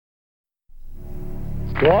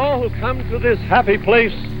To all who come to this happy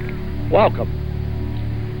place, welcome.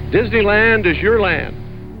 Disneyland is your land.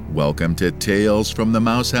 Welcome to Tales from the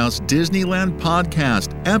Mouse House Disneyland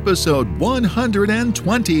Podcast, episode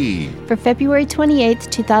 120. For February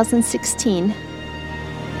 28th, 2016.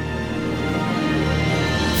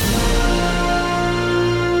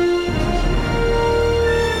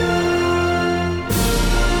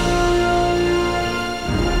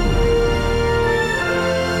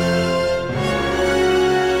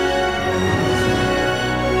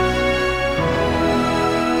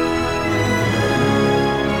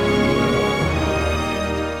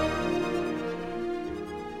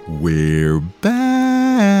 We're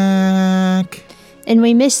back. And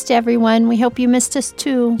we missed everyone. We hope you missed us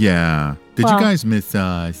too. Yeah. Did you guys miss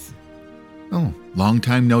us? Oh, long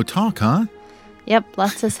time no talk, huh? Yep,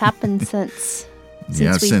 lots has happened since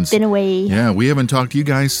we've been away. Yeah, we haven't talked to you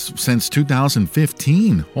guys since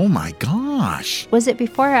 2015. Oh my gosh. Was it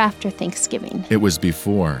before or after Thanksgiving? It was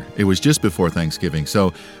before. It was just before Thanksgiving.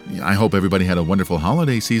 So I hope everybody had a wonderful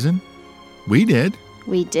holiday season. We did.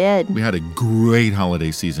 We did. We had a great holiday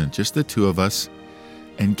season, just the two of us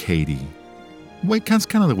and Katie. Wait, that's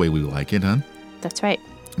kind of the way we like it, huh? That's right.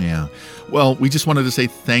 Yeah. Well, we just wanted to say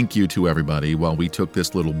thank you to everybody while we took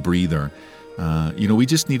this little breather. We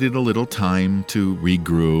just needed a little time to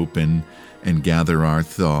regroup and gather our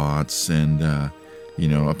thoughts and,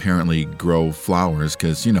 apparently grow flowers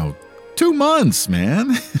because, 2 months,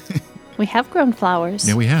 man. We have grown flowers.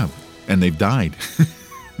 Yeah, we have. And they've died.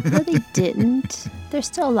 No, they didn't. They're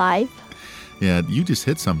still alive. Yeah, you just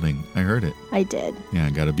hit something. I heard it. I did. Yeah, I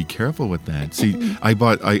got to be careful with that. See, I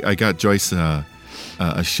got Joyce a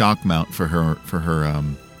shock mount for her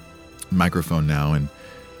microphone now, and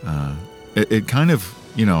it kind of,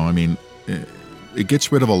 it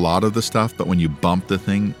gets rid of a lot of the stuff, but when you bump the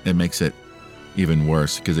thing, it makes it even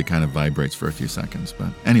worse because it kind of vibrates for a few seconds. But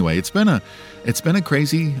anyway, it's been a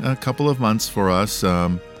crazy couple of months for us.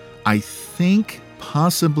 I think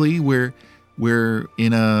possibly we're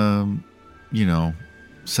in a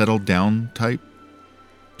settled down type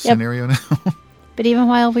scenario now. But even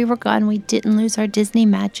while we were gone, we didn't lose our Disney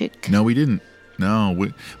magic. No, we didn't.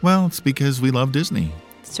 No, it's because we love Disney.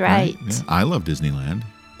 That's right. Yeah, I love Disneyland.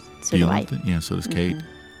 So do I. Yeah, so does Kate.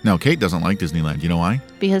 No, Kate doesn't like Disneyland. You know why?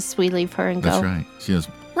 Because we leave her and go. That's right. She goes,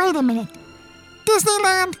 wait a minute.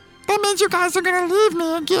 Disneyland? That means you guys are going to leave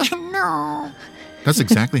me again. No. That's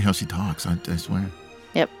exactly how she talks, I swear.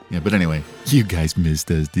 Yep. Yeah, but anyway, you guys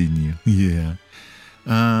missed us, didn't you? Yeah.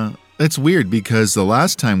 It's weird because the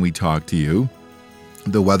last time we talked to you,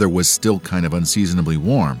 the weather was still kind of unseasonably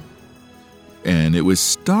warm. And it was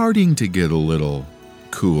starting to get a little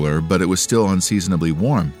cooler, but it was still unseasonably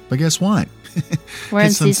warm. But guess what? We're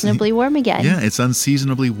unseasonably warm again. Yeah, it's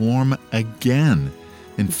unseasonably warm again.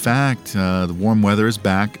 In fact, the warm weather is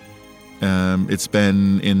back. It's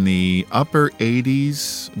been in the upper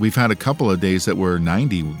 80s. We've had a couple of days that were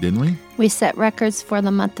 90, didn't we? We set records for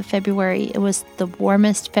the month of February. It was the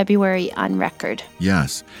warmest February on record.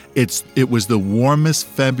 Yes. It was the warmest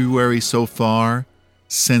February so far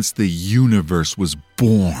since the universe was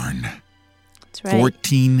born. That's right.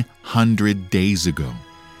 1,400 days ago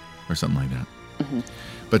or something like that. Mm-hmm.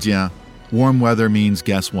 But yeah, warm weather means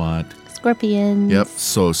guess what? Scorpions. Yep.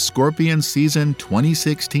 So Scorpion season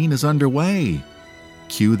 2016 is underway.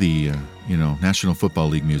 Cue the, National Football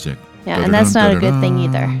League music. Yeah, and that's not a good thing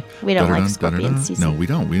either. We don't like Scorpion season. No, we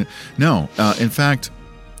don't. In fact,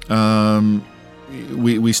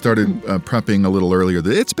 we started prepping a little earlier.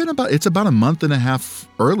 It's about a month and a half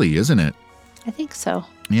early, isn't it? I think so.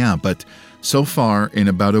 Yeah, but so far in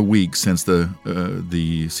about a week since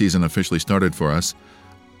the season officially started for us,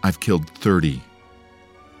 I've killed 30.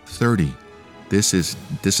 30. This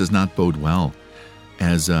does not bode well.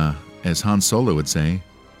 As Han Solo would say,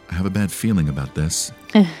 I have a bad feeling about this.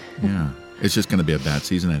 Yeah. It's just going to be a bad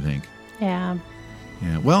season, I think. Yeah.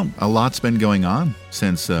 Yeah. Well, a lot's been going on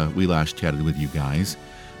since we last chatted with you guys.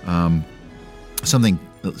 Something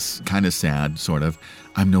kind of sad, sort of.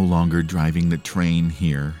 I'm no longer driving the train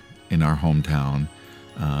here in our hometown.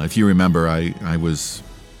 If you remember, I was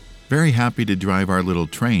very happy to drive our little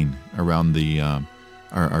train around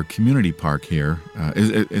our community park here.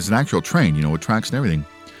 It's an actual train, with tracks and everything.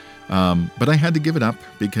 But I had to give it up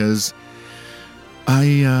because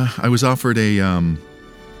I was offered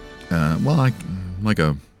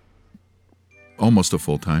almost a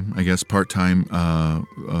full-time, I guess, part-time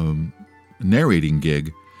narrating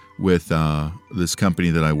gig with this company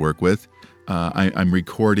that I work with. I'm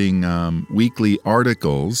recording weekly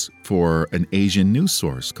articles for an Asian news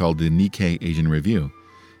source called the Nikkei Asian Review.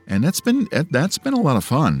 And that's been a lot of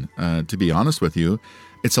fun, to be honest with you.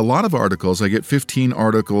 it's a lot of articles. I get 15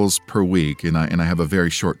 articles per week, and I have a very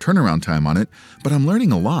short turnaround time on it, but I'm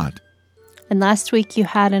learning a lot. And last week you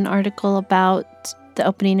had an article about the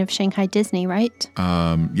opening of Shanghai Disney, right?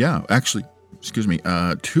 Yeah, actually,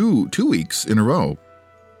 2 weeks in a row,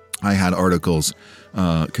 I had articles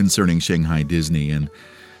concerning Shanghai Disney, and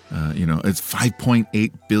it's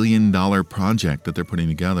 $5.8 billion project that they're putting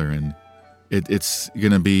together, and it's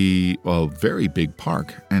going to be a very big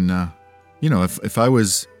park. And if I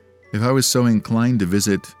was so inclined to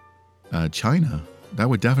visit China, that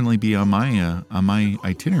would definitely be on my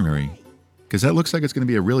itinerary, because that looks like it's going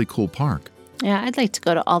to be a really cool park. Yeah, I'd like to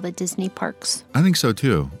go to all the Disney parks. I think so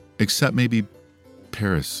too, except maybe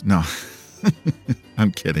Paris. No,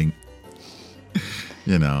 I'm kidding.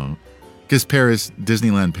 Because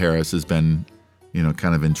Disneyland Paris has been,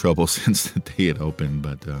 kind of in trouble since the day it opened.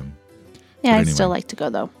 But yeah, I'd still like to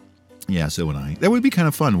go though. Yeah, so would I. That would be kind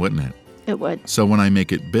of fun, wouldn't it? It would. So when I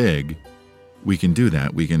make it big, we can do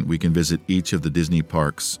that. We can visit each of the Disney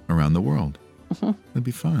parks around the world. Mm-hmm. It'd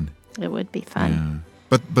be fun. It would be fun. Yeah.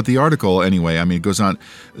 But the article, anyway, it goes on.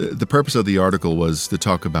 The purpose of the article was to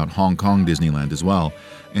talk about Hong Kong Disneyland as well,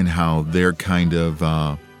 and how they're kind of,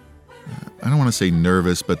 I don't want to say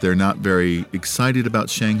nervous, but they're not very excited about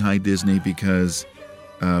Shanghai Disney because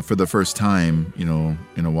for the first time,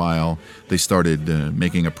 in a while, they started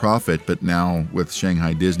making a profit. But now with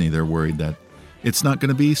Shanghai Disney, they're worried that it's not going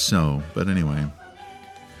to be so. But anyway.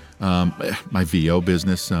 My VO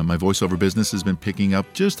business, my voiceover business has been picking up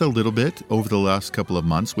just a little bit over the last couple of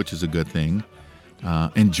months, which is a good thing.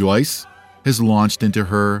 And Joyce has launched into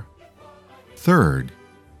her 3rd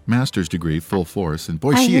master's degree full force. And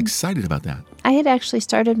boy, she's excited about that. I had actually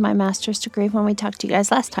started my master's degree when we talked to you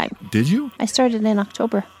guys last time. Did you? I started in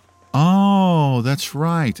October. Oh, that's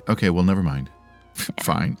right. Okay, well, never mind.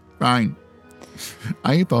 Fine.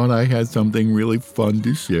 I thought I had something really fun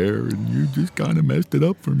to share, and you just kind of messed it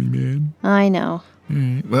up for me, man. I know.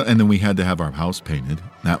 Well, and then we had to have our house painted.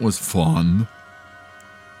 That was fun.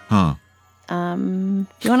 Huh. You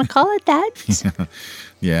want to call it that?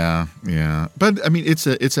 Yeah. But it's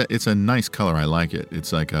a nice color. I like it.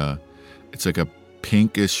 It's like a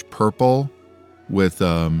pinkish purple with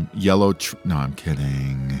yellow. No, I'm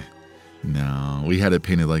kidding. No, we had it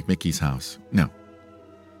painted like Mickey's house. No.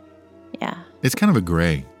 Yeah. It's kind of a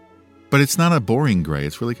gray, but it's not a boring gray.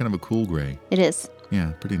 It's really kind of a cool gray. It is.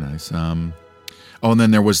 Yeah, pretty nice. And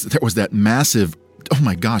then there was that massive, oh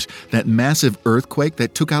my gosh, that massive earthquake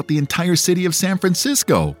that took out the entire city of San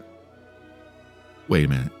Francisco. Wait a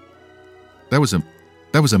minute. That was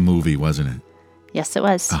a movie, wasn't it? Yes, it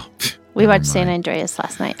was. Oh, we watched San Andreas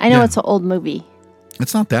last night. I know it's an old movie.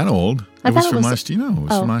 It's not that old. It was from last year. No, it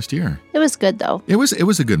was from last year. It was good though. It was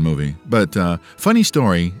a good movie, but funny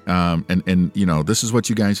story. And this is what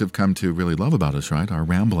you guys have come to really love about us, right? Our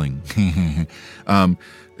rambling.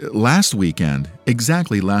 Last weekend,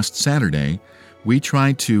 exactly last Saturday, we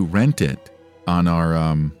tried to rent it on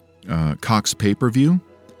our Cox pay-per-view.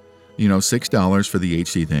 $6 for the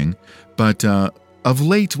HD thing, but of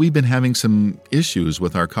late we've been having some issues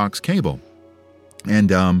with our Cox cable,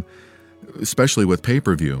 and especially with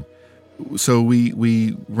pay-per-view. So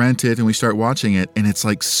we rent it and we start watching it, and it's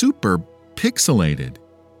like super pixelated.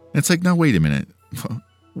 It's like, no, wait a minute.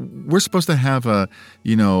 We're supposed to have an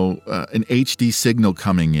HD signal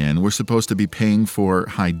coming in. We're supposed to be paying for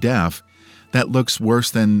high def. That looks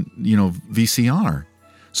worse than, VCR.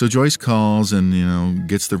 So Joyce calls and,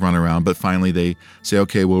 gets the runaround, but finally they say,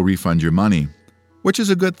 okay, we'll refund your money, which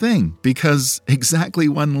is a good thing, because exactly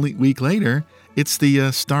 1 week later, it's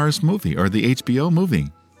the Stars movie, or the HBO movie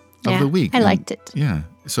of the week. I liked it. Yeah.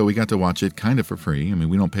 So we got to watch it kind of for free.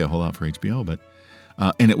 We don't pay a whole lot for HBO, but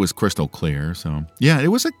and it was crystal clear. So yeah, it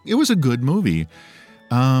was a good movie.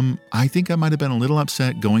 I think I might have been a little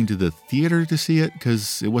upset going to the theater to see it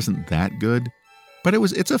because it wasn't that good, but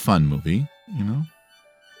it's a fun movie,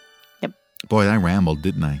 Yep. Boy, I rambled,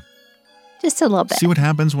 didn't I? Just a little bit. See what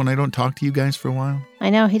happens when I don't talk to you guys for a while? I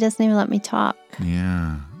know, he doesn't even let me talk.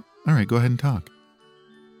 Yeah. All right, go ahead and talk.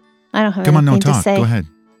 I don't have anything to say. Come on, no, talk. Go ahead.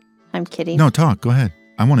 I'm kidding. No, talk. Go ahead.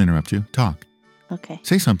 I won't interrupt you. Talk. Okay.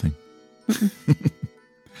 Say something.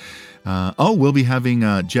 We'll be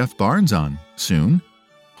having Jeff Barnes on soon,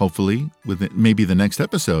 hopefully, with maybe the next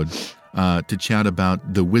episode, to chat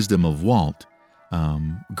about The Wisdom of Walt.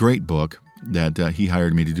 Great book that he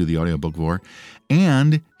hired me to do the audiobook for.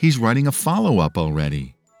 And he's writing a follow-up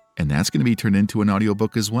already. And that's going to be turned into an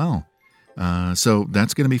audiobook as well. So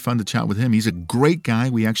that's going to be fun to chat with him. He's a great guy.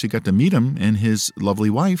 We actually got to meet him and his lovely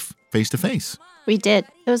wife face to face. We did.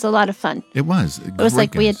 It was a lot of fun. It was. It was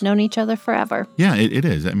like we had known each other forever. Yeah, it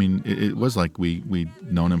is. I mean, it was like we'd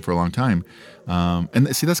known him for a long time.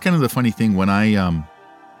 And see, that's kind of the funny thing when I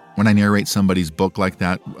narrate somebody's book like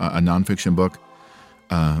that, a nonfiction book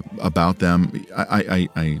about them,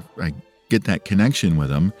 I get that connection with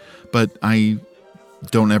them, but I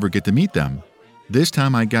don't ever get to meet them. This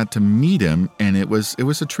time I got to meet him, and it was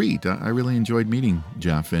a treat. I really enjoyed meeting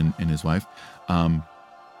Jeff and his wife,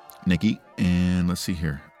 Nikki. And let's see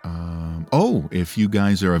here. If you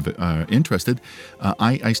guys are interested,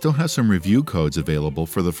 I still have some review codes available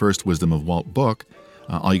for the first Wisdom of Walt book.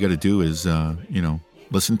 All you got to do is,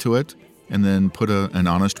 listen to it and then put an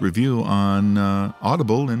honest review on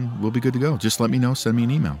Audible, and we'll be good to go. Just let me know. Send me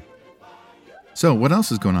an email. So what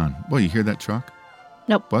else is going on? Well, you hear that truck?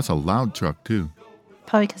 Nope. Well, that's a loud truck, too.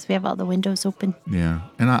 Probably because we have all the windows open. Yeah.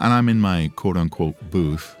 And I'm in my quote-unquote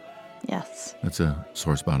booth. Yes. That's a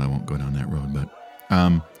sore spot. I won't go down that road. But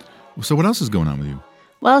so what else is going on with you?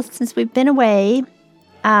 Well, since we've been away,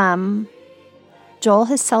 Joel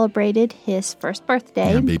has celebrated his first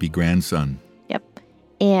birthday. Yeah, baby grandson. Yep.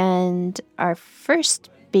 And our first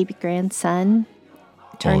baby grandson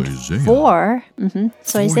turned Isaiah. 4. Mm-hmm.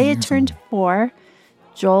 So 4 Isaiah years turned 4.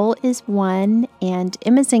 Joel is 1, and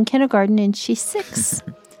Emma's in kindergarten, and she's 6.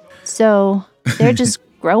 So they're just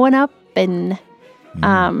growing up, and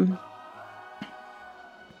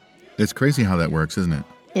It's crazy how that works, isn't it?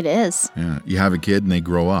 it is. Yeah. You have a kid and they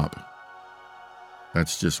grow up.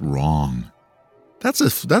 That's just wrong. That's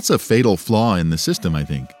a fatal flaw in the system, I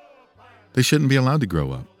think. They shouldn't be allowed to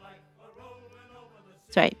grow up.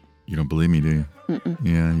 That's right. You don't believe me, do you? Mm-mm.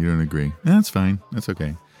 Yeah, you don't agree. That's fine. That's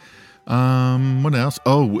okay. What else?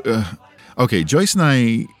 Okay. Joyce and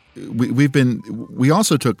I, we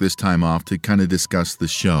also took this time off to kind of discuss the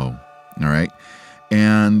show. All right.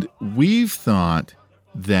 And we've thought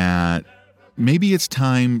that maybe it's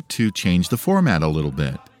time to change the format a little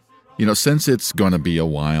bit. Since it's going to be a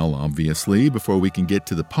while, obviously, before we can get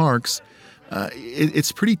to the parks,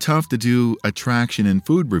 it's pretty tough to do attraction and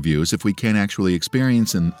food reviews if we can't actually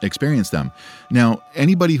experience them. Now,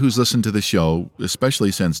 anybody who's listened to the show,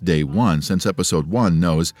 especially since day one, since episode 1,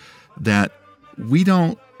 knows that we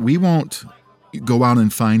won't go out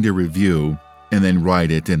and find a review and then write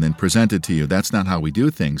it and then present it to you. That's not how we do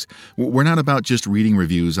things. We're not about just reading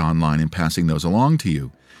reviews online and passing those along to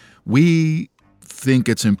you. We think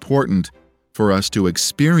it's important for us to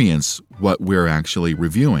experience what we're actually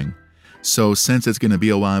reviewing. So since it's going to be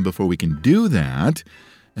a while before we can do that,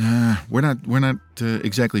 we're not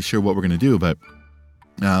exactly sure what we're going to do, but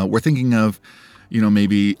we're thinking of,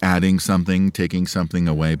 maybe adding something, taking something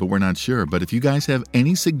away, but we're not sure. But if you guys have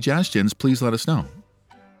any suggestions, please let us know.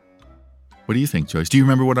 What do you think, Joyce? Do you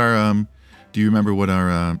remember what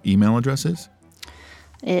our email address is?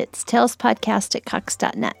 It's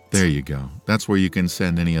talespodcast@cox.net. There you go. That's where you can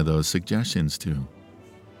send any of those suggestions to.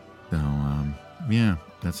 So, yeah,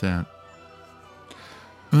 that's that.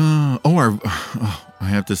 I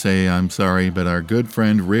have to say, I'm sorry, but our good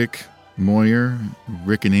friend Rick and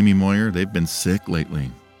Amy Moyer, they've been sick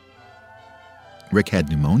lately. Rick had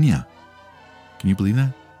pneumonia. Can you believe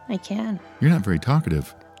that? I can. You're not very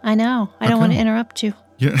talkative. I know. I don't want to interrupt you.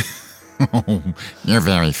 Yeah. Oh, you're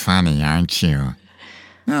very funny, aren't you?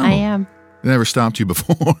 No, I am. It never stopped you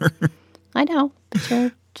before. I know, but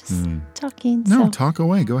you're just talking. No, so. talk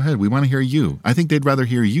away. Go ahead. We want to hear you. I think they'd rather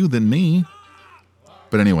hear you than me.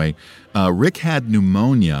 But anyway, Rick had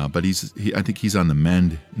pneumonia, but I think he's on the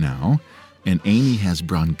mend now. And Amy has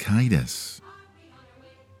bronchitis.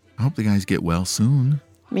 I hope the guys get well soon.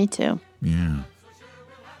 Me too. Yeah.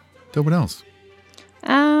 So what else?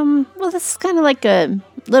 Well, this is kind of like a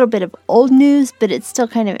little bit of old news, but it's still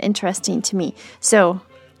kind of interesting to me. So,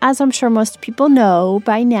 as I'm sure most people know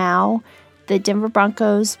by now, the Denver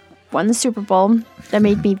Broncos won the Super Bowl. That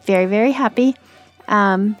made me very, very happy.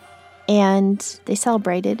 And they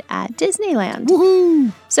celebrated at Disneyland.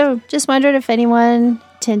 Woohoo! So, just wondered if anyone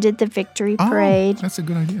attended the victory parade. Oh, that's a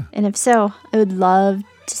good idea. And if so, I would love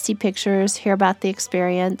to see pictures, hear about the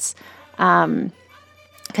experience.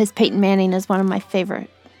 Because Peyton Manning is one of my favorite.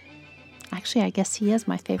 Actually, I guess he is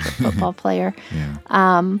my favorite football player.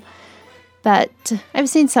 Yeah. But I've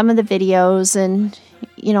seen some of the videos and,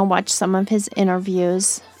 watched some of his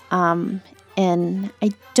interviews. And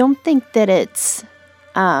I don't think that it's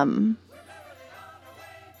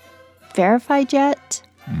verified yet.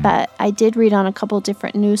 But I did read on a couple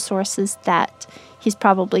different news sources that he's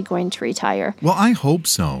probably going to retire. Well, I hope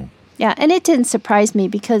so. Yeah, and it didn't surprise me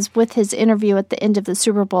because with his interview at the end of the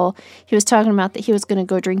Super Bowl, he was talking about that he was going to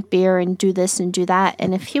go drink beer and do this and do that.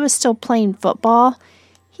 And if he was still playing football,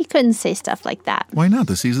 he couldn't say stuff like that. Why not?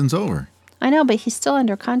 The season's over. I know, but he's still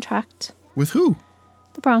under contract. With who?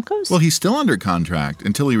 The Broncos. Well, he's still under contract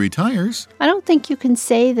until he retires. I don't think you can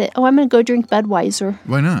say that, I'm going to go drink Budweiser.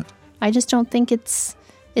 Why not? I just don't think it's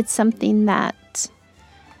something that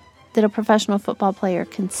a professional football player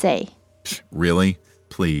can say. Really?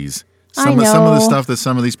 Please. I Some of the know. stuff that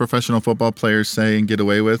some of these professional football players say and get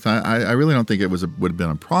away with, I really don't think it would have been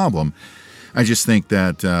a problem. I just think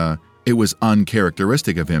that it was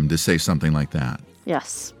uncharacteristic of him to say something like that.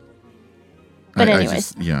 Yes. But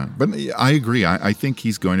anyways. But I agree. I think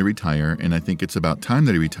he's going to retire, and I think it's about time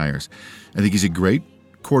that he retires. I think he's a great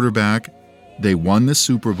quarterback. They won the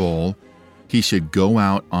Super Bowl. He should go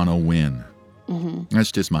out on a win. Mm-hmm.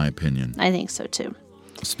 That's just my opinion. I think so, too.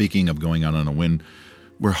 Speaking of going out on a win,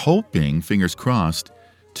 we're hoping, fingers crossed,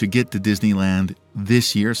 to get to Disneyland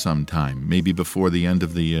this year sometime, maybe before the end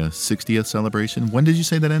of the 60th celebration. When did you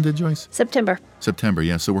say that ended, Joyce? September,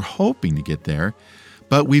 yeah. So we're hoping to get there,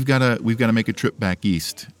 but we've got to make a trip back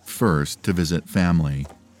east first to visit family.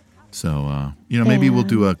 So maybe we'll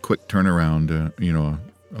do a quick turnaround,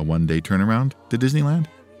 a one-day turnaround to Disneyland.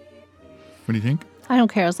 What do you think? I don't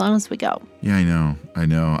care as long as we go. Yeah, I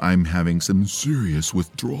know. I'm having some serious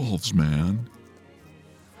withdrawals, man.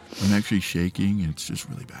 I'm actually shaking. It's just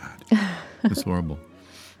really bad. It's horrible.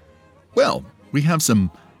 Well, we have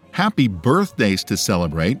some happy birthdays to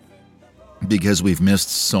celebrate because we've missed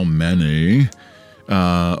so many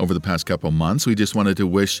over the past couple months. We just wanted to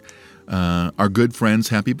wish our good friends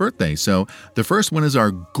happy birthday. So the first one is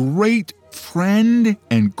our great friend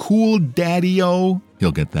and cool daddy-o.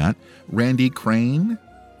 He'll get that. Randy Crane,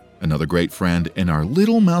 another great friend, and our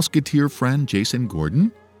little Mouseketeer friend, Jason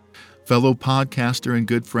Gordon. Fellow podcaster and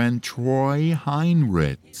good friend, Troy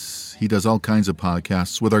Heinritz. He does all kinds of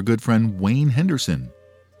podcasts with our good friend, Wayne Henderson.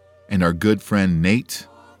 And our good friend, Nate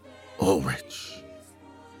Ulrich.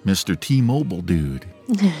 Mr. T-Mobile dude.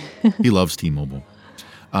 He loves T-Mobile.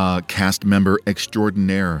 Cast member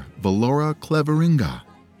extraordinaire, Valora Cleveringa.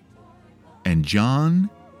 And John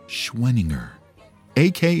Schwenninger,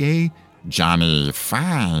 a.k.a. Johnny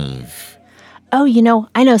 5. Oh,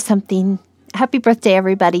 I know something. Happy birthday,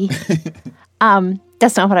 everybody.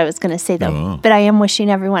 That's not what I was going to say, though. Oh. But I am wishing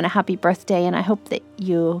everyone a happy birthday, and I hope that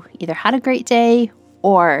you either had a great day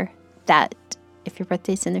or that if your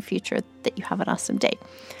birthday's in the future, that you have an awesome day.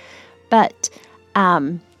 But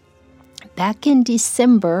back in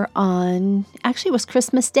December actually it was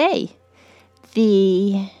Christmas Day,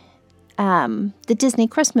 the Disney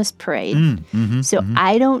Christmas Parade.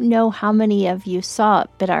 I don't know how many of you saw it,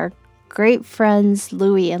 but our great friends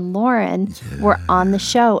Louie and Lauren were on the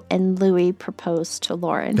show, and Louie proposed to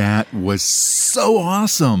Lauren. That was so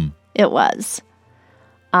awesome. It was.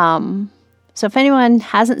 So if anyone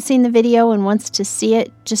hasn't seen the video and wants to see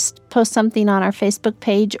it, just post something on our Facebook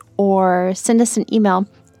page or send us an email,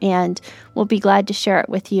 and we'll be glad to share it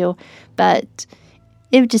with you. But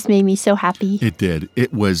it just made me so happy. It did.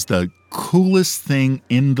 It was the coolest thing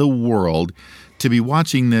in the world to be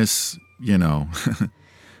watching this,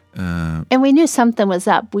 And we knew something was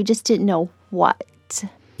up. We just didn't know what.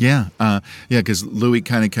 Yeah, because Louis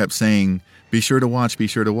kind of kept saying, be sure to watch, be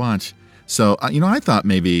sure to watch. So, I thought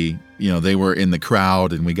maybe, they were in the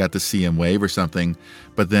crowd and we got to see him wave or something.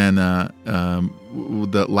 But then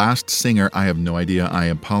the last singer, I have no idea. I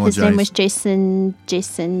apologize. His name was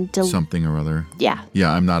Jason something or other. Yeah.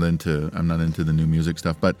 Yeah, I'm not into the new music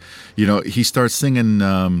stuff. But, he starts singing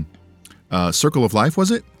Circle of Life,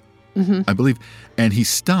 was it? Mm-hmm. I believe. And he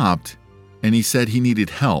stopped and he said he needed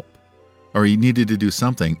help. Or he needed to do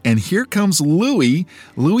something. And here comes Louis.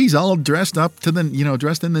 Louis's all dressed up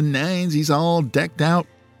dressed in the nines. He's all decked out.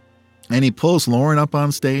 And he pulls Lauren up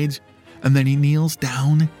on stage. And then he kneels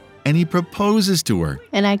down and he proposes to her.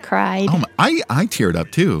 And I cried. Oh, I teared up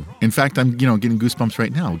too. In fact, I'm, getting goosebumps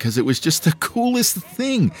right now because it was just the coolest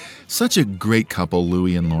thing. Such a great couple,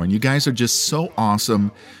 Louis and Lauren. You guys are just so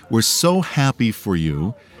awesome. We're so happy for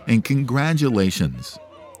you. And congratulations.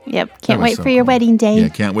 Yep. Can't wait for your wedding day. Yeah,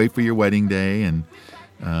 can't wait for your wedding day. And,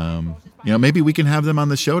 maybe we can have them on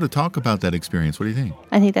the show to talk about that experience. What do you think?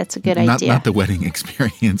 I think that's a good idea. Not the wedding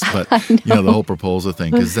experience, but, the whole proposal thing,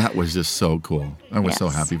 because that was just so cool. I was so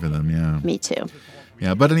happy for them, yeah. Me too.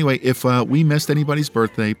 Yeah, but anyway, if we missed anybody's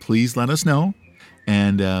birthday, please let us know.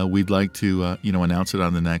 And we'd like to, announce it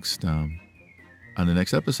on the next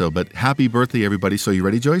episode. But happy birthday, everybody. So you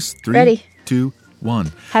ready, Joyce? 3, ready. 2,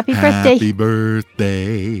 1. Happy birthday. Happy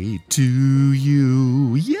birthday to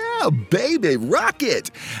you. Yeah. Oh, baby, rock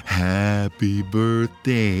it. Happy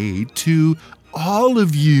birthday to all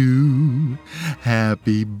of you.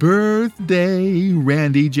 Happy birthday,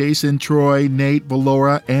 Randy, Jason, Troy, Nate,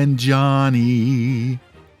 Valora, and Johnny.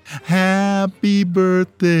 Happy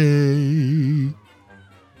birthday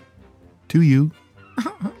to you.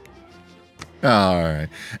 All right.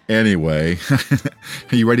 Anyway,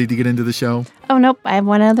 are you ready to get into the show? Oh, nope. I have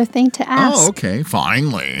one other thing to ask. Oh, okay.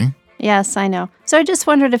 Finally. Yes, I know. So I just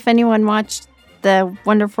wondered if anyone watched the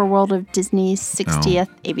Wonderful World of Disney's 60th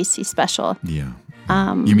ABC special. Yeah.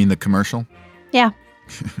 You mean the commercial? Yeah.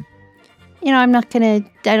 I don't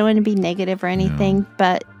want to be negative or anything,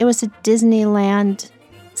 but it was a Disneyland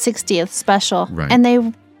 60th special. Right. And they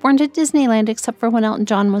weren't at Disneyland except for when Elton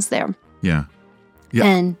John was there. Yeah. Yeah.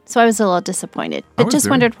 And so I was a little disappointed. I just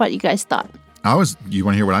wondered what you guys thought. You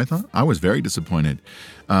want to hear what I thought? I was very disappointed.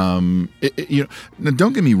 Now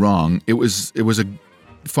don't get me wrong. It was a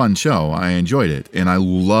fun show. I enjoyed it. And I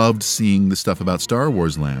loved seeing the stuff about Star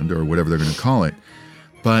Wars Land or whatever they're going to call it.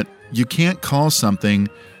 But you can't call something,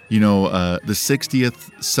 the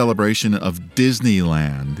 60th celebration of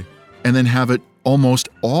Disneyland and then have it almost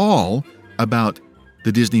all about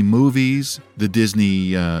the Disney movies, the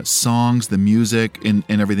Disney songs, the music, and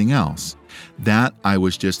everything else. That I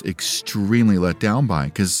was just extremely let down by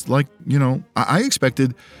because, I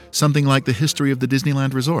expected something like the history of the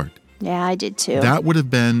Disneyland Resort. Yeah, I did too. That would have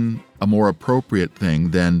been a more appropriate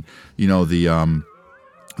thing than,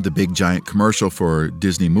 the big giant commercial for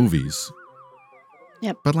Disney movies.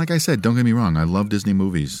 Yep. But like I said, don't get me wrong. I love Disney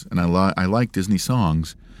movies and I like Disney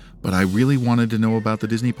songs, but I really wanted to know about the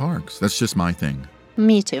Disney parks. That's just my thing.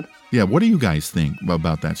 Me too. Yeah, what do you guys think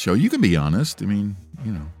about that show? You can be honest. I mean,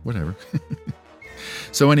 whatever.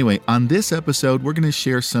 So anyway, on this episode, we're going to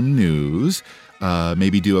share some news,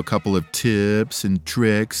 maybe do a couple of tips and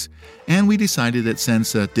tricks. And we decided that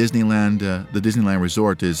since the Disneyland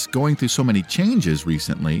Resort is going through so many changes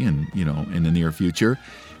recently and, in the near future,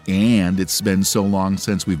 and it's been so long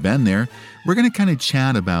since we've been there, we're going to kind of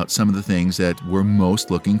chat about some of the things that we're most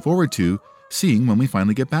looking forward to seeing when we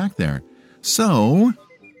finally get back there. So,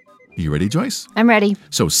 you ready, Joyce? I'm ready.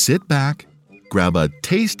 So sit back, grab a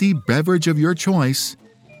tasty beverage of your choice,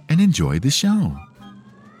 and enjoy the show.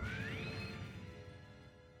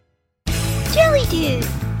 Jelly Dude!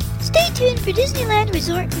 Stay tuned for Disneyland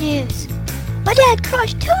Resort news. My dad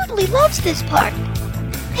Crush totally loves this park.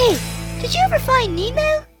 Hey, did you ever find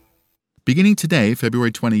Nemo? Beginning today,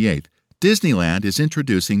 February 28th, Disneyland is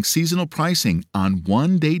introducing seasonal pricing on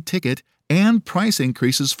one-day ticket and price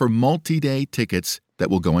increases for multi-day tickets that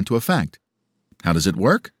will go into effect. How does it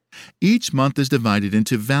work? Each month is divided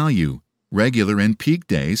into value, regular and peak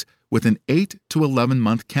days, with an 8 to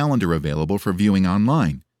 11-month calendar available for viewing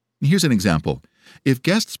online. Here's an example. If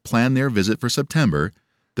guests plan their visit for September,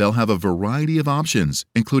 they'll have a variety of options,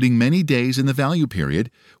 including many days in the value period,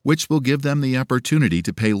 which will give them the opportunity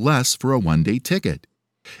to pay less for a one-day ticket.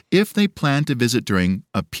 If they plan to visit during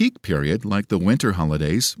a peak period, like the winter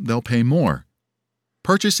holidays, they'll pay more.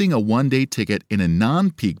 Purchasing a one-day ticket in a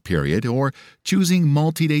non-peak period or choosing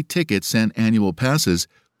multi-day tickets and annual passes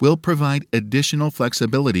will provide additional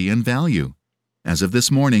flexibility and value. As of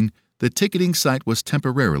this morning, the ticketing site was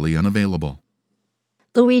temporarily unavailable.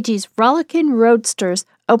 Luigi's Rollickin' Roadsters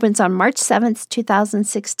opens on March 7th,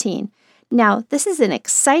 2016. Now, this is an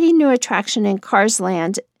exciting new attraction in Cars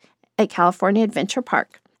Land at California Adventure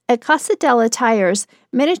Park. At Casa della Tires,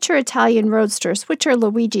 miniature Italian roadsters, which are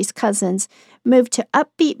Luigi's cousins, move to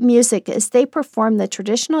upbeat music as they perform the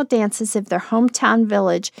traditional dances of their hometown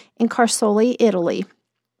village in Carsoli, Italy.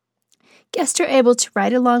 Guests are able to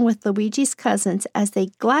ride along with Luigi's cousins as they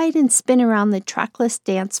glide and spin around the trackless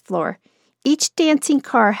dance floor. Each dancing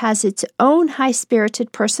car has its own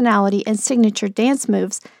high-spirited personality and signature dance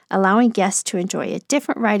moves, allowing guests to enjoy a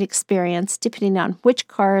different ride experience depending on which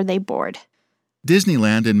car they board.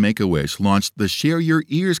 Disneyland and Make-A-Wish launched the Share Your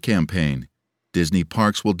Ears campaign. Disney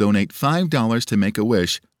parks will donate $5 to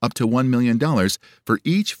Make-A-Wish, up to $1 million, for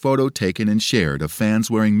each photo taken and shared of fans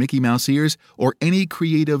wearing Mickey Mouse ears or any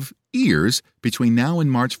creative ears between now and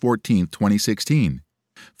March 14, 2016.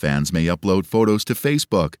 Fans may upload photos to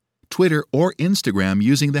Facebook, Twitter, or Instagram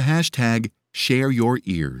using the hashtag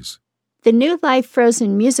 #ShareYourEars. The new live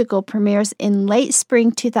Frozen musical premieres in late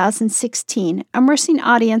spring 2016, immersing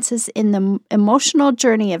audiences in the emotional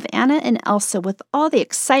journey of Anna and Elsa with all the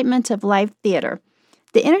excitement of live theater.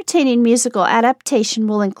 The entertaining musical adaptation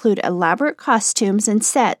will include elaborate costumes and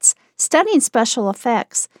sets, stunning special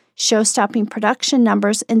effects, show-stopping production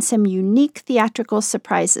numbers, and some unique theatrical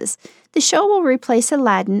surprises. The show will replace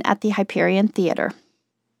Aladdin at the Hyperion Theater.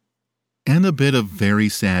 And a bit of very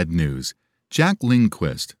sad news. Jack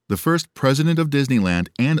Lindquist, the first president of Disneyland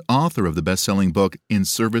and author of the best-selling book In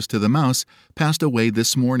Service to the Mouse, passed away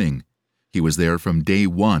this morning. He was there from day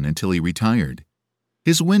one until he retired.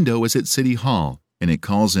 His window is at City Hall, and it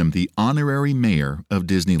calls him the honorary mayor of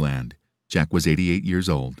Disneyland. Jack was 88 years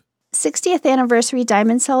old. 60th Anniversary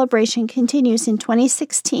Diamond Celebration continues in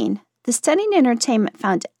 2016. The stunning entertainment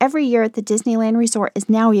found every year at the Disneyland Resort is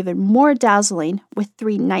now even more dazzling, with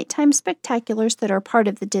 3 nighttime spectaculars that are part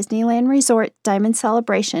of the Disneyland Resort Diamond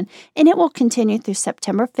Celebration, and it will continue through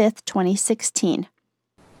September 5th, 2016.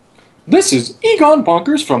 This is Egon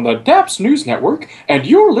Bonkers from the DAPS News Network, and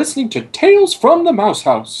you're listening to Tales from the Mouse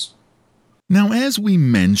House. Now, as we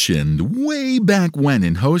mentioned way back when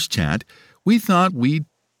in Host Chat, we thought we'd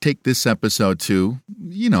take this episode to,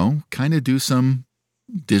 kind of do some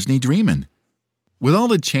Disney dreaming. With all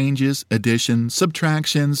the changes, additions,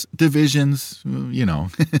 subtractions, divisions,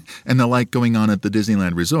 and the like going on at the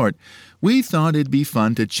Disneyland Resort, we thought it'd be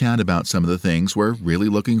fun to chat about some of the things we're really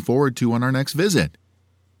looking forward to on our next visit.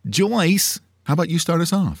 Joyce, how about you start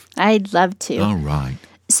us off? I'd love to. All right.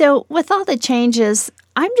 So, with all the changes,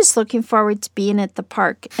 I'm just looking forward to being at the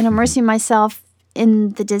park and immersing myself in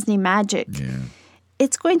the Disney magic. Yeah.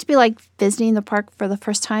 It's going to be like visiting the park for the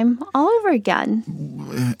first time all over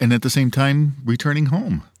again. And at the same time, returning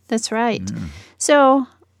home. That's right. Yeah. So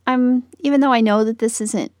even though I know that this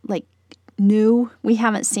isn't like new, we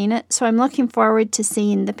haven't seen it. So I'm looking forward to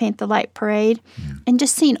seeing the Paint the Light Parade and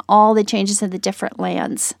just seeing all the changes in the different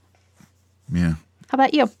lands. Yeah. How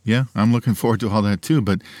about you? Yeah, I'm looking forward to all that too.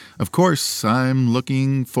 But of course, I'm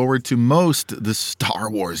looking forward to most the Star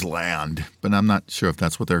Wars land. But I'm not sure if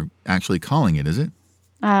that's what they're actually calling it, is it?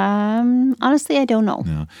 Honestly, I don't know.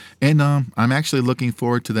 No. And I'm actually looking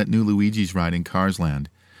forward to that new Luigi's ride in Cars Land.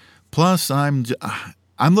 Plus, I'm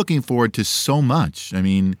looking forward to so much. I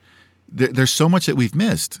mean, there's so much that we've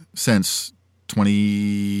missed since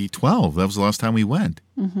 2012. That was the last time we went.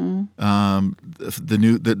 Mm-hmm.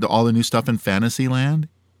 All the new stuff in Fantasyland,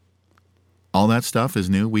 all that stuff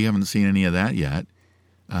is new. We haven't seen any of that yet.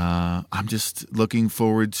 I'm just looking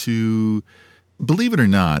forward to. Believe it or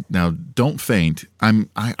not, now don't faint.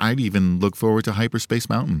 I'd even look forward to Hyperspace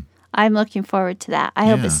Mountain. I'm looking forward to that. I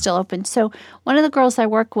hope it's still open. So one of the girls I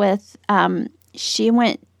work with, she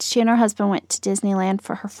and her husband went to Disneyland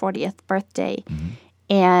for her 40th birthday,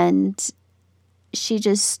 and she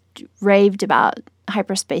just raved about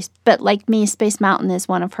Hyperspace. But like me, Space Mountain is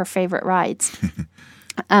one of her favorite rides.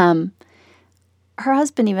 Her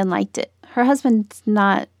husband even liked it. Her husband's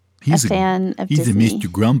not a fan of Disney. He's a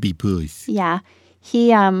Mr. Grumpy Puss. Yeah.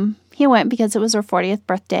 He went because it was her 40th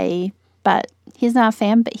birthday, but he's not a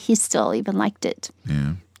fan, but he still even liked it.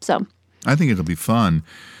 Yeah. So I think it'll be fun.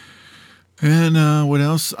 And what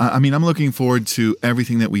else? I'm looking forward to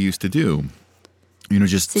everything that we used to do.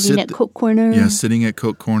 Just sitting at Coke Corner. Yeah, sitting at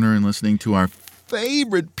Coke Corner and listening to our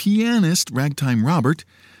favorite pianist, Ragtime Robert,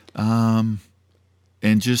 and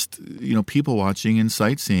just, people watching and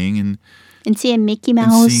sightseeing and seeing Mickey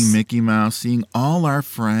Mouse. Seeing all our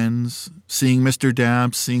friends, seeing Mr.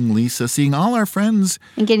 Dabbs, seeing Lisa, seeing all our friends.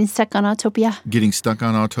 And getting stuck on Autopia.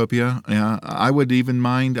 Yeah, I wouldn't even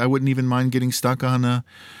mind getting stuck on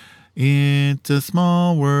It's a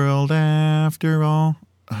Small World After All.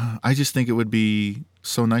 I just think it would be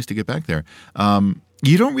so nice to get back there.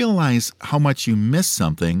 You don't realize how much you miss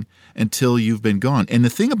something until you've been gone. And the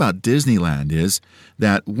thing about Disneyland is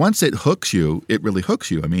that once it hooks you, it really hooks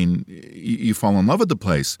you. I mean, you fall in love with the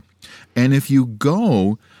place. And if you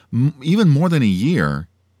go even more than a year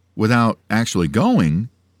without actually going,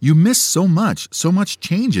 you miss so much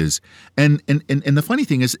changes. And the funny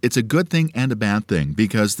thing is, it's a good thing and a bad thing,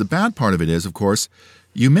 because the bad part of it is, of course,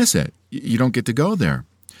 you miss it. You don't get to go there.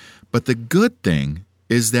 But the good thing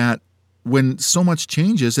is that when so much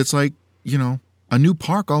changes, it's like, a new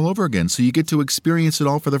park all over again. So you get to experience it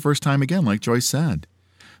all for the first time again, like Joyce said.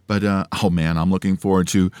 But, I'm looking forward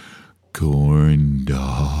to corn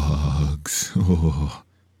dogs. Oh.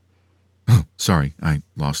 Sorry, I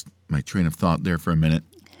lost my train of thought there for a minute.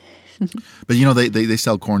 But, they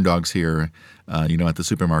sell corn dogs here, at the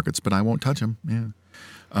supermarkets, but I won't touch them. Yeah.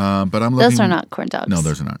 But I'm looking. Those are not corn dogs. No,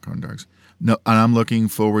 those are not corn dogs. No, and I'm looking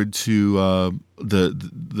forward to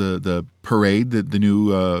the parade, the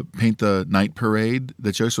new Paint the Night Parade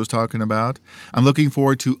that Joyce was talking about. I'm looking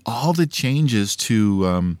forward to all the changes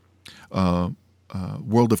to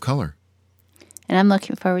World of Color. And I'm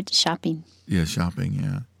looking forward to shopping. Yeah,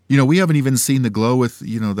 shopping, yeah. We haven't even seen the glow with,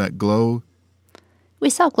 that glow. We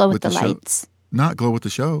saw glow with the lights. Not glow with the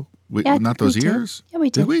show. Yeah, not those ears? Yeah, we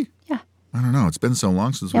did. Did we? Yeah. I don't know. It's been so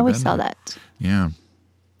long since we've been we saw there. that. Yeah.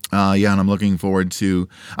 And I'm looking forward to.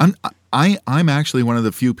 I'm actually one of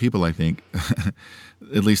the few people, I think,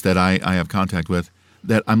 at least that I have contact with,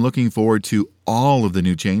 that I'm looking forward to all of the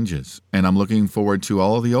new changes. And I'm looking forward to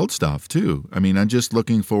all of the old stuff, too. I mean, I'm just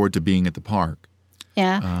looking forward to being at the park.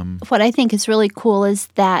 Yeah. What I think is really cool is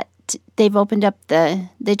that they've opened up the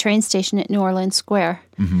train station at New Orleans Square.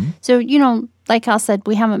 Mm-hmm. So, like Al said,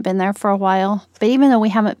 we haven't been there for a while. But even though we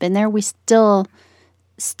haven't been there, we still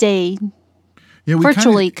stay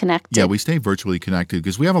virtually connected. Yeah, we stay virtually connected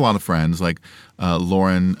because we have a lot of friends like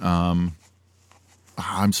Lauren.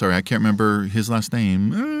 I'm sorry, I can't remember his last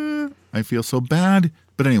name. I feel so bad.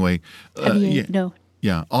 But anyway. No.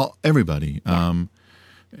 Yeah, everybody. Yeah.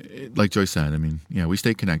 Like Joyce said, I mean, yeah, we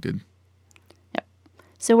stay connected. Yep.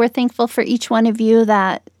 So we're thankful for each one of you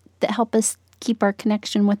that help us keep our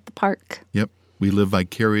connection with the park. Yep. We live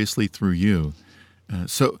vicariously through you.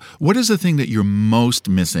 So what is the thing that you're most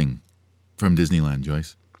missing from Disneyland,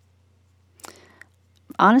 Joyce?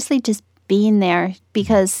 Honestly, just being there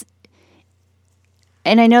because,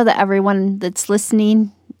 and I know that everyone that's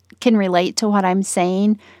listening can relate to what I'm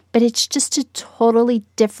saying, but it's just a totally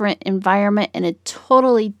different environment and a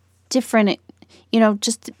totally different,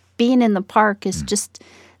 just being in the park is just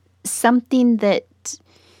something that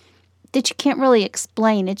you can't really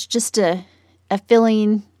explain. It's just a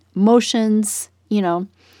feeling, emotions,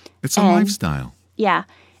 It's a lifestyle. Yeah.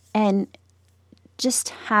 And just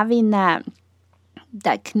having that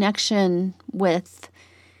connection with,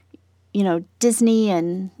 Disney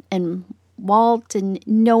and Walt and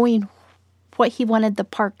knowing what he wanted the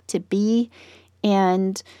park to be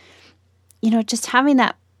and, just having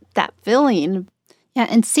that feeling. Yeah.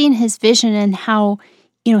 And seeing his vision and how,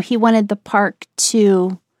 he wanted the park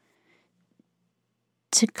to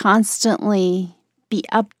constantly be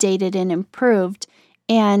updated and improved.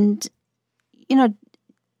 And,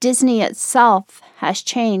 Disney itself has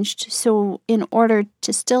changed. So in order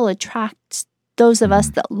to still attract those of us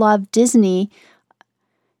that love Disney,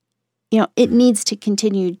 it needs to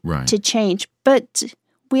continue to change. But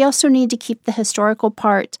we also need to keep the historical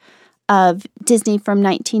part of Disney from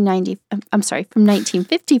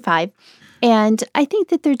 1955. And I think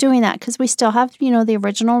that they're doing that because we still have, the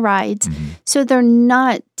original rides. Mm-hmm. So they're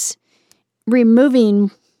not removing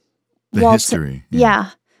the history. Yeah.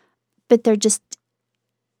 But they're just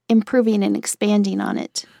improving and expanding on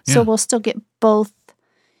it. Yeah. So we'll still get both,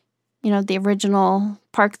 the original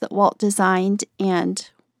park that Walt designed and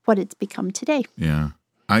what it's become today. Yeah.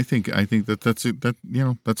 I think that's a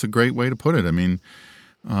great way to put it. I mean,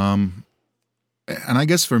 and I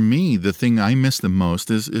guess for me, the thing I miss the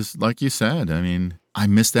most is like you said. I mean, I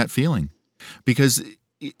miss that feeling because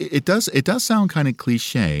it does sound kind of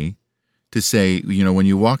cliche to say, when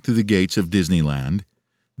you walk through the gates of Disneyland,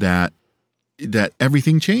 that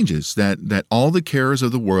everything changes, that all the cares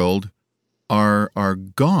of the world are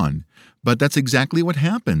gone. But that's exactly what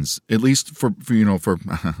happens. At least for all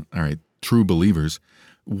right, true believers.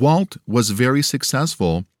 Walt was very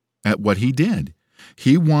successful at what he did.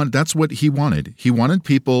 That's what he wanted. He wanted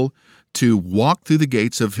people to walk through the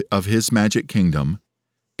gates of his magic kingdom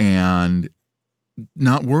and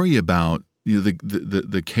not worry about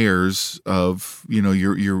the cares of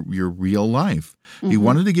your real life. Mm-hmm. He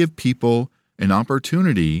wanted to give people an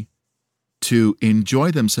opportunity to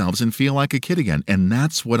enjoy themselves and feel like a kid again, and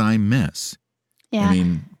that's what I miss. Yeah. I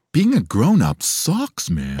mean, being a grown-up sucks,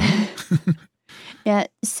 man. Yeah.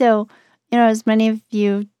 So, as many of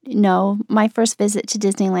you know, my first visit to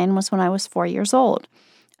Disneyland was when I was 4 years old.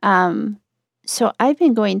 So I've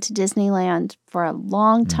been going to Disneyland for a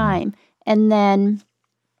long time. And then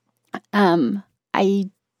when I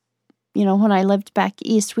lived back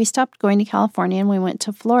east, we stopped going to California and we went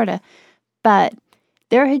to Florida. But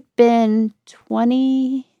there had been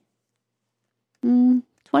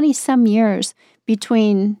 20-some years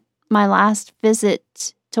between my last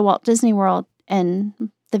visit to Walt Disney World and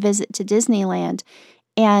the visit to Disneyland.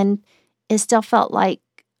 And it still felt like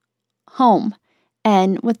home.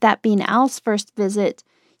 And with that being Al's first visit,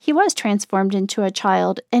 he was transformed into a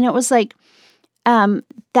child. And it was like,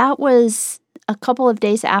 that was a couple of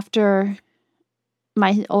days after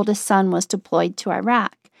my oldest son was deployed to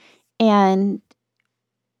Iraq. And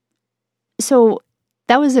so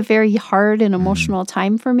that was a very hard and emotional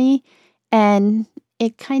time for me. And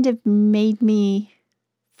it kind of made me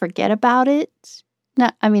forget about it.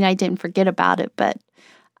 I didn't forget about it, but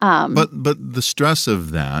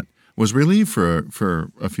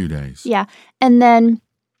Yeah. And then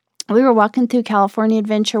we were walking through California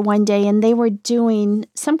Adventure one day, and they were doing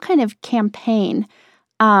some kind of campaign,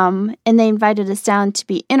 and they invited us down to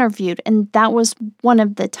be interviewed, and that was one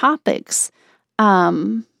of the topics.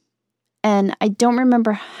 And And I don't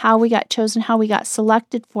remember how we got chosen, how we got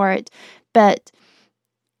selected for it, but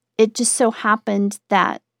it just so happened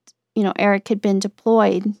that, Eric had been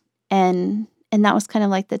deployed, and that was kind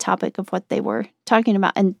of like the topic of what they were talking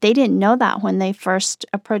about. And they didn't know that when they first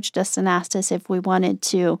approached us and asked us if we wanted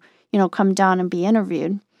to, come down and be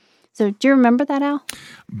interviewed. So do you remember that, Al?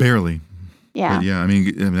 Barely. Yeah. But yeah, I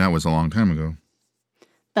mean, that was a long time ago.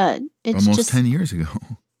 But it's almost just 10 years ago.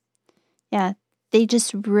 Yeah, they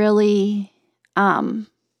just really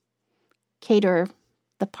cater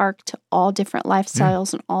the park to all different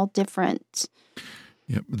lifestyles and all different.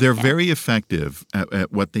 Yeah, they're very effective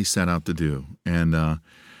at what they set out to do, and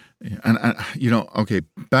okay,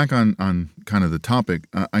 back on kind of the topic.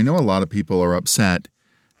 I know a lot of people are upset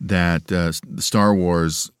that the Star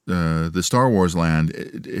Wars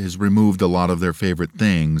land has removed a lot of their favorite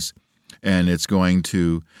things, and it's going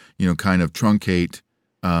to kind of truncate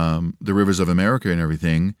the Rivers of America and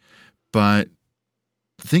everything. But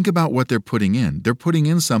think about what they're putting in. They're putting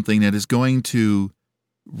in something that is going to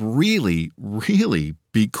really, really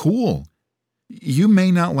be cool. You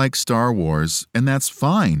may not like Star Wars, and that's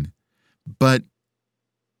fine, but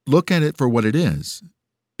look at it for what it is.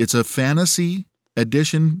 It's a fantasy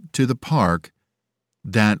addition to the park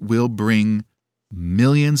that will bring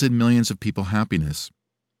millions and millions of people happiness.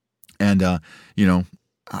 And,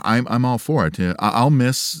 I'm all for it. I'll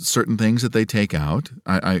miss certain things that they take out.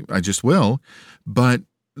 I just will. But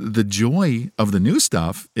the joy of the new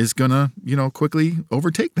stuff is going to, quickly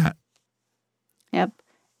overtake that. Yep.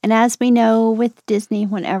 And as we know with Disney,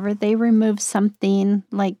 whenever they remove something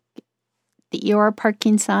like the Eeyore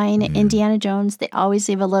parking sign, Indiana Jones, they always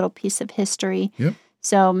leave a little piece of history. Yep.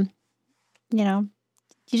 So, you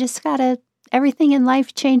just everything in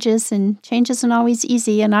life changes, and change isn't always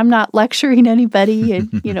easy. And I'm not lecturing anybody.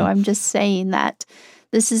 And, I'm just saying that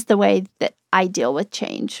this is the way that I deal with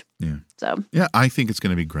change. Yeah. So. Yeah, I think it's going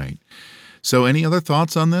to be great. So any other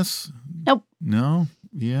thoughts on this? Nope. No?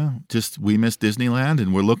 Yeah. Just we miss Disneyland,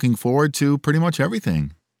 and we're looking forward to pretty much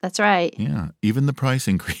everything. That's right. Yeah. Even the price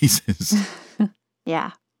increases.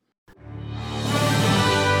 Yeah.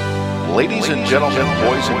 Ladies and gentlemen,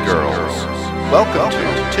 boys and girls, welcome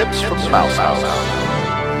to Tips from the Mouse House.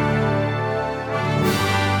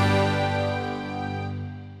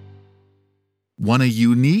 Want a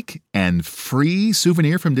unique and free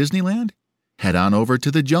souvenir from Disneyland? Head on over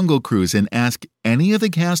to the Jungle Cruise and ask any of the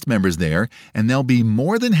cast members there, and they'll be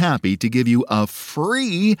more than happy to give you a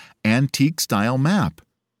free antique-style map.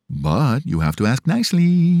 But you have to ask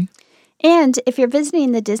nicely. And if you're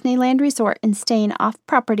visiting the Disneyland Resort and staying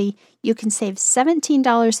off-property, you can save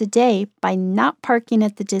 $17 a day by not parking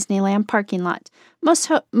at the Disneyland parking lot.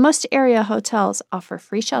 Most area hotels offer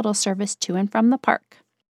free shuttle service to and from the park.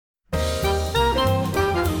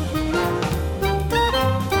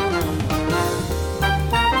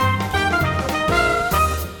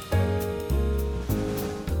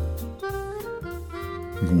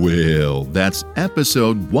 Well, that's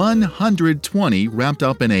episode 120 wrapped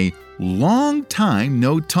up in a long time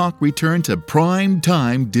no talk return to prime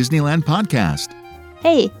time Disneyland podcast.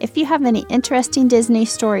 Hey, if you have any interesting Disney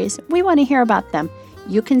stories, we want to hear about them.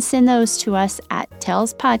 You can send those to us at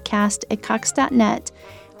talespodcast@cox.net,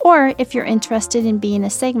 or if you're interested in being a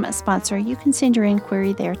segment sponsor, you can send your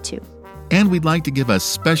inquiry there too. And we'd like to give a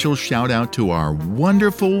special shout out to our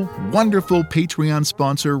wonderful, wonderful Patreon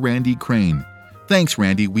sponsor, Randy Crane. Thanks,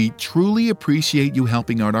 Randy. We truly appreciate you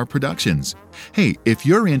helping out our productions. Hey, if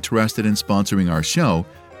you're interested in sponsoring our show,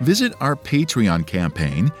 visit our Patreon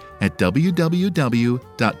campaign at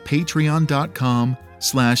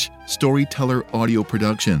www.patreon.com/Storyteller Audio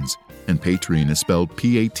Productions. And Patreon is spelled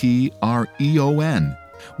Patreon.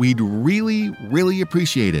 We'd really, really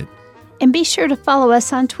appreciate it. And be sure to follow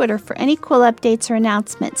us on Twitter for any cool updates or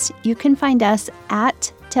announcements. You can find us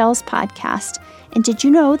at Tales Podcast. And did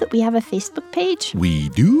you know that we have a Facebook page? We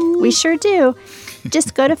do. We sure do.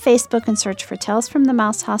 Just go to Facebook and search for Tales from the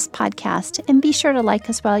Mouse House podcast, and be sure to like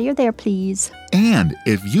us while you're there, please. And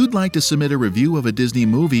if you'd like to submit a review of a Disney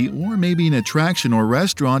movie, or maybe an attraction or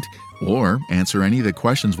restaurant, or answer any of the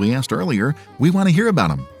questions we asked earlier, we want to hear about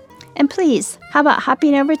them. And please, how about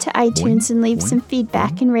hopping over to iTunes and leave some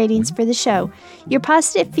feedback and ratings for the show? Your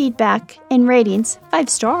positive feedback and ratings, 5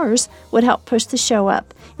 stars, would help push the show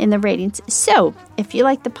up in the ratings. So, if you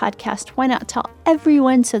like the podcast, why not tell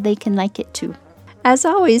everyone so they can like it too? As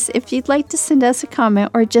always, if you'd like to send us a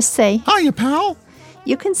comment or just say, "Hiya, pal,"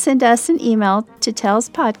 you can send us an email to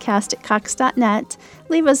talespodcast@cox.net,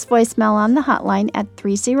 leave us voicemail on the hotline at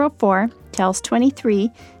 304-TALES23,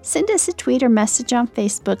 send us a tweet or message on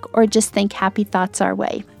Facebook, or just think happy thoughts our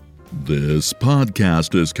way. This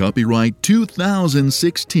podcast is copyright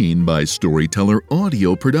 2016 by Storyteller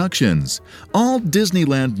Audio Productions. All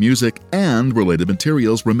Disneyland music and related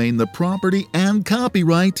materials remain the property and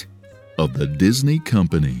copyright of the Disney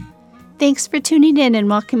Company. Thanks for tuning in and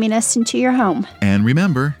welcoming us into your home. And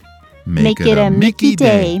remember, Make it a Mickey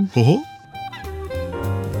day. Ho-ho.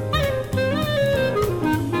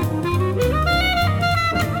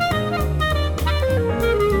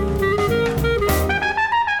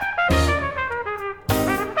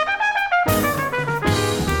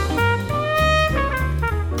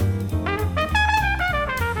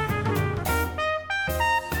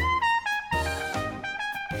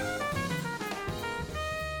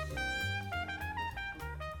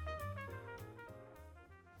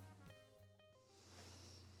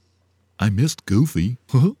 I missed Goofy.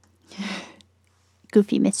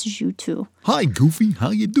 Goofy misses you too. Hi, Goofy.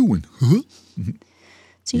 How you doing?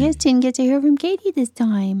 So you guys didn't get to hear from Katie this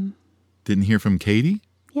time. Didn't hear from Katie?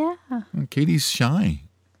 Yeah. Katie's shy.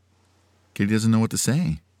 Katie doesn't know what to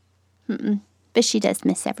say. But she does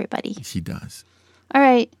miss everybody. She does. All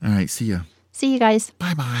right. All right, see ya. See you guys.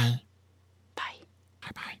 Bye-bye. Bye.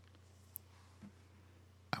 Bye-bye.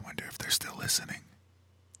 I wonder if they're still listening.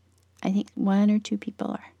 I think 1 or 2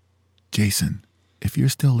 people are. Jason, if you're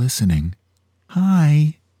still listening,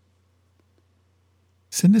 hi.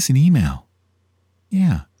 Send us an email.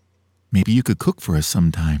 Yeah. Maybe you could cook for us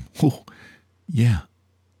sometime. Oh, yeah.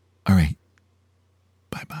 All right.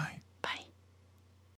 Bye-bye.